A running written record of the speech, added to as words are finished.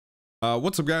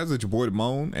What's up, guys? It's your boy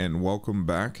Damone, and welcome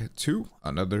back to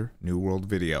another New World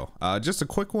video. Just a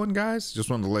quick one, guys.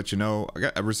 Just wanted to let you know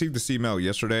I received this email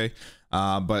yesterday,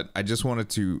 but I just wanted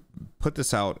to put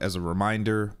this out as a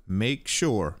reminder. Make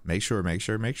sure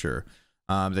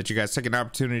that you guys take an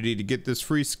opportunity to get this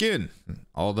free skin.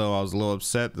 Although I was a little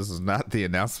upset, this is not the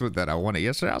announcement that I wanted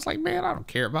yesterday. I was like, man, I don't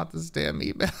care about this damn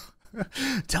email.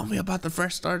 Tell me about the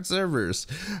fresh start servers.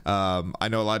 I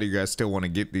know a lot of you guys still want to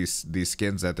get these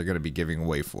skins that they're going to be giving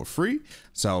away for free.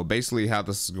 So basically how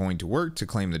this is going to work: to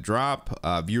claim the drop,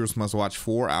 viewers must watch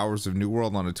 4 hours of New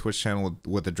World on a Twitch channel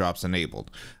with the drops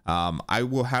enabled. I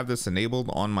will have this enabled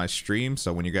on my stream,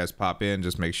 so when you guys pop in,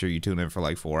 just make sure you tune in for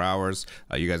like 4 hours.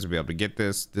 You guys will be able to get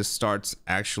this. This starts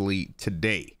actually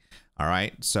today. All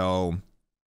right, so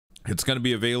it's going to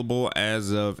be available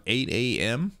as of 8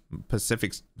 a.m.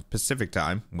 Pacific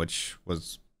time, which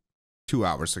was 2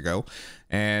 hours ago.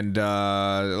 And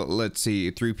let's see,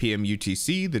 3 p.m.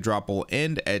 UTC. The drop will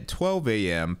end at 12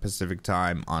 a.m. Pacific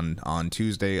time on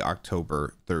Tuesday,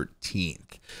 October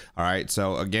 13th. All right,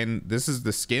 so again, this is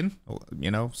the skin.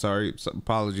 You know, sorry,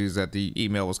 apologies that the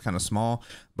email was kind of small,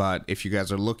 but if you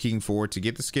guys are looking forward to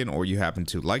get the skin, or you happen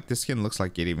to like the skin, looks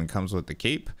like it even comes with the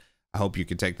cape. I hope you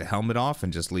can take the helmet off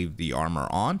and just leave the armor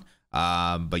on.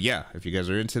 But yeah, if you guys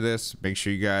are into this, make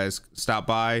sure you guys stop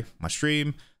by my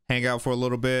stream, hang out for a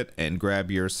little bit, and grab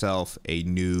yourself a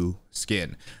new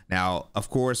skin. Now, of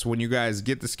course, when you guys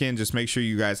get the skin, just make sure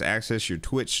you guys access your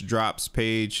Twitch drops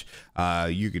page.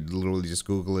 You could literally just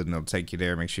Google it and it'll take you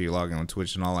there. Make sure you log in on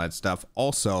Twitch and all that stuff.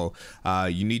 Also,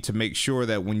 you need to make sure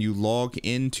that when you log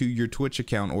into your Twitch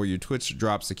account or your Twitch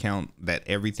drops account, that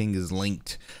everything is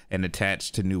linked and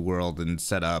attached to New World and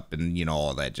set up and, you know,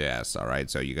 all that jazz. All right,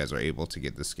 so you guys are able to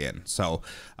get the skin. So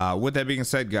with that being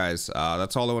said, guys,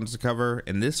 that's all I wanted to cover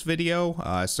in this video.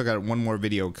 I still got one more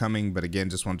video coming, but again,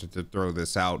 just wanted to throw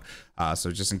this out,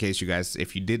 so just in case you guys,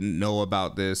 if you didn't know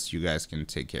about this, you guys can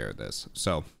take care of this.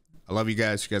 So I love you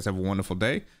guys. You guys have a wonderful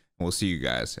day, and we'll see you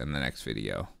guys in the next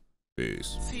video.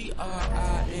 Peace.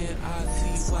 T-R-I-N-I-T-Y,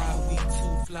 we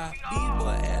too fly. These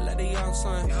boy act like they young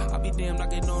son. I be damned like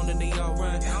they know that they all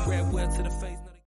run. Grab well to the face.